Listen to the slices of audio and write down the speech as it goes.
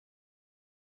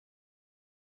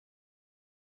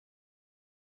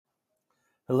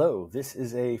Hello, this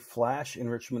is a flash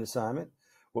enrichment assignment.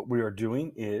 What we are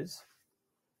doing is,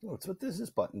 what does this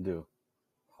button do?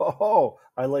 Oh,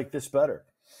 I like this better.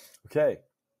 Okay,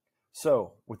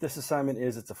 so what this assignment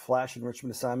is, it's a flash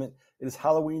enrichment assignment. It is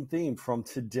Halloween themed from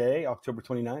today, October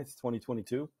 29th,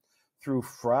 2022, through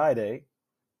Friday,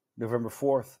 November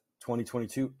 4th,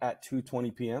 2022 at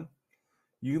 2:20 p.m.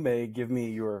 You may give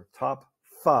me your top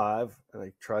 5, and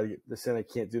I try to get this in. I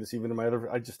can't do this even in my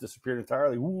other, I just disappeared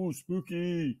entirely. Ooh,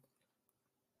 spooky.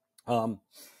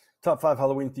 Top 5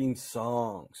 Halloween themed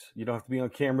songs. You don't have to be on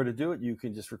camera to do it. You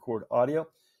can just record audio.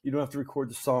 You don't have to record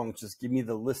the songs. Just give me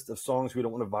the list of songs. We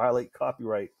don't want to violate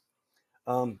copyright.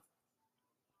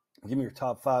 Give me your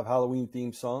top 5 Halloween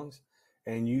themed songs,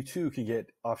 and you too can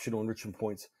get optional enrichment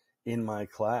points in my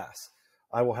class.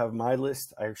 I will have my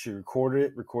list. I actually recorded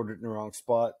it in the wrong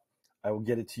spot. I will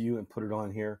get it to you and put it on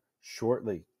here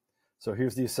shortly. So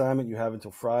here's the assignment. You have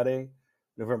until Friday,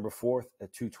 November 4th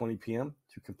at 2:20 p.m.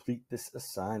 to complete this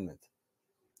assignment.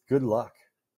 Good luck.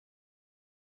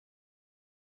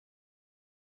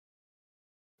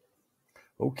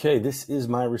 Okay, this is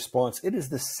my response. It is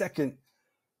the second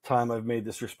time I've made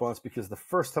this response because the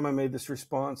first time I made this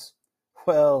response,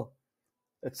 well,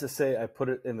 let's just say I put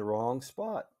it in the wrong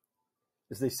spot.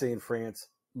 As they say in France,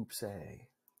 oopsie.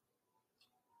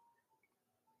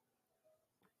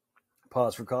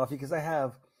 Pause for coffee because I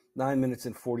have 9 minutes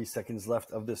and 40 seconds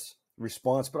left of this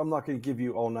response, but I'm not going to give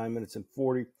you all 9 minutes and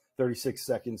 36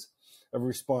 seconds of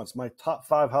response. My top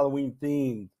 5 Halloween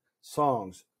themed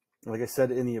songs, like I said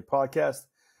in the podcast,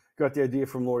 got the idea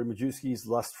from Lori Majewski's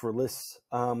Lust for Lists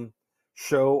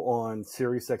show on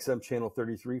Sirius XM Channel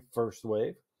 33, First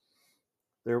Wave.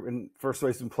 First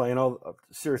Wave's been playing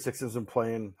Sirius XM's been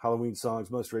playing Halloween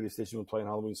songs. Most radio stations have been playing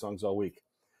Halloween songs all week.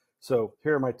 So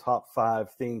here are my top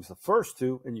 5 themes. The first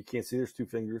 2, and you can't see, there's 2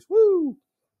 fingers. Woo!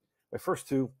 My first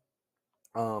 2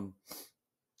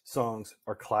 songs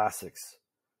are classics.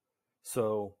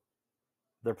 So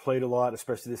they're played a lot,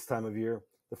 especially this time of year.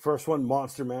 The first one,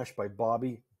 Monster Mash by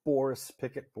Bobby Boris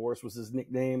Pickett. Boris was his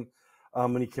nickname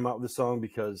when he came out with the song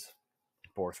because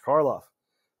Boris Karloff.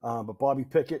 But Bobby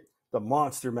Pickett, The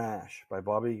Monster Mash by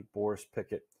Bobby Boris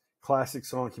Pickett. Classic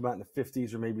song, came out in the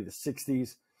 50s or maybe the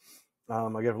 60s. I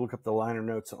got to look up the liner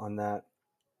notes on that.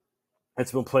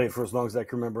 It's been played for as long as I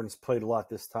can remember, and it's played a lot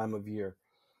this time of year.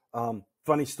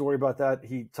 Funny story about that.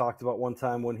 He talked about one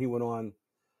time when he went on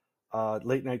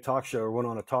late night talk show, or went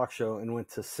on a talk show and went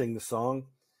to sing the song,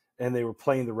 and they were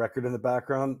playing the record in the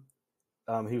background.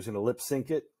 He was going to lip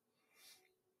sync it,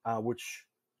 which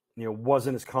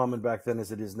wasn't as common back then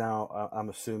as it is now. I'm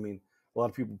assuming a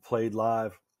lot of people played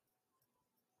live.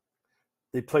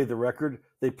 They played the record.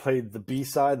 They played the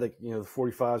B-side, like, the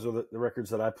 45s or the records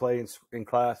that I play in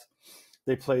class.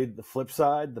 They played the flip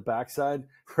side, the back side,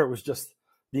 where it was just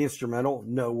the instrumental,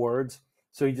 no words.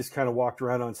 So he just kind of walked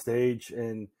around on stage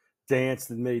and danced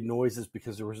and made noises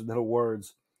because there was no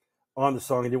words on the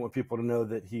song. He didn't want people to know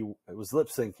that he was lip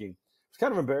syncing. It's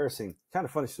kind of embarrassing, kind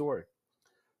of funny story.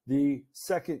 The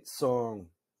second song,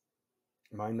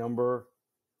 my number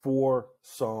 4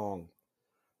 song,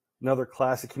 another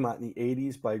classic, came out in the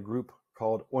 80s by a group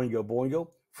called Oingo Boingo,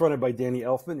 fronted by Danny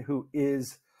Elfman, who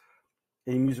is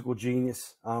a musical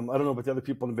genius. I don't know about the other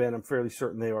people in the band. I'm fairly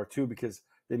certain they are too, because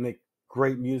they make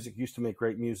great music, used to make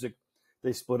great music.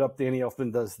 They split up. Danny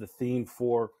Elfman does the theme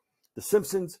for The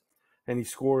Simpsons, and he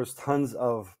scores tons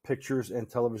of pictures and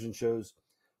television shows.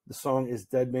 The song is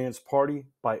Dead Man's Party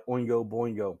by Oingo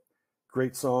Boingo.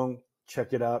 Great song.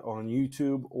 Check it out on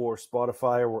YouTube or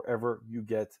Spotify or wherever you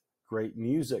get great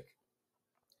music.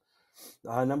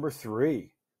 Number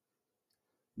 3.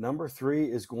 Number 3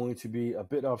 is going to be a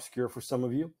bit obscure for some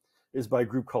of you. It is by a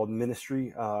group called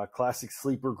Ministry, classic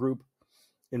sleeper group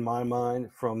in my mind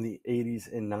from the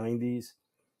 80s and 90s.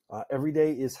 Every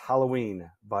Day is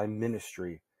Halloween by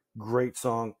Ministry. Great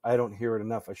song. I don't hear it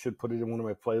enough. I should put it in one of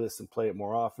my playlists and play it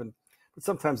more often. But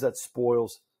sometimes that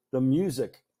spoils the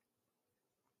music.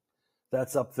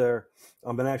 That's up there.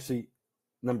 And actually,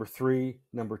 number 3,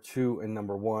 number 2, and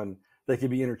number 1, they can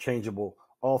be interchangeable.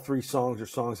 All 3 songs are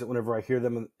songs that whenever I hear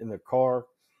them in the car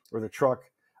or the truck,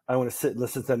 I want to sit and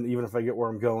listen to them even if I get where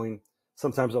I'm going.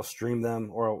 Sometimes I'll stream them,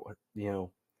 or, as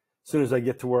soon as I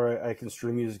get to where I can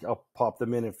stream music, I'll pop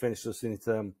them in and finish listening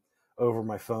to them over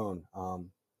my phone.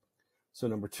 So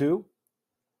number 2,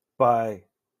 by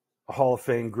a Hall of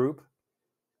Fame group,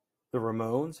 the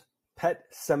Ramones, Pet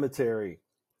Sematary.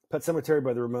 Pet Sematary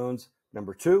by the Ramones,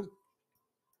 number 2.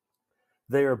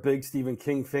 They are big Stephen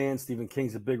King fans. Stephen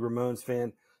King's a big Ramones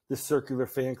fan. This circular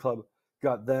fan club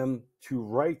got them to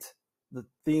write the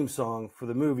theme song for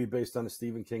the movie based on a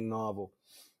Stephen King novel.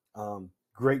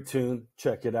 Great tune.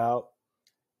 Check it out.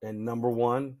 And number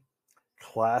one,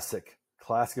 classic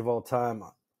of all time,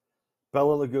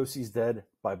 Bela Lugosi's Dead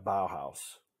by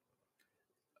Bauhaus.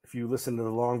 If you listen to the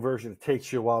long version, it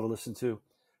takes you a while to listen to,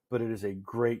 but it is a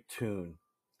great tune.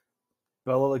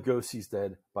 Bela Lugosi's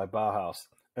Dead by Bauhaus,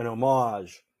 an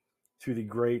homage to the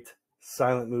great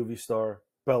silent movie star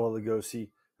Bela Lugosi,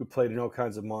 who played in all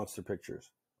kinds of monster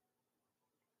pictures.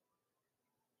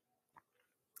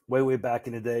 Way back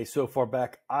in the day, so far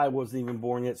back I wasn't even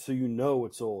born yet, so you know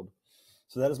it's old.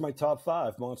 So that is my top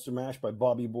 5. Monster Mash by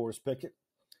Bobby Boris Pickett.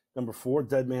 Number 4,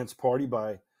 Dead Man's Party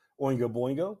by Oingo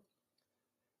Boingo.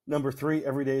 Number 3,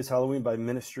 Every Day is Halloween by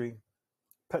Ministry.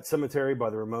 Pet Sematary by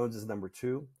the Ramones is number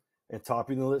 2. And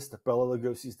topping the list, Bela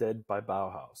Lugosi's Dead by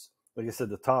Bauhaus. Like I said,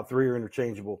 the top 3 are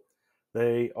interchangeable.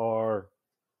 They are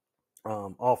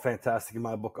all fantastic in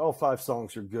my book. All 5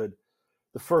 songs are good.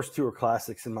 The first 2 are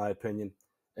classics in my opinion.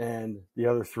 And the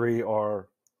other 3 are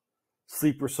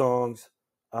sleeper songs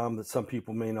that some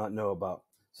people may not know about.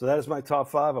 So that is my top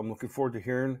 5. I'm looking forward to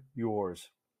hearing yours.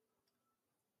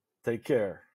 Take care.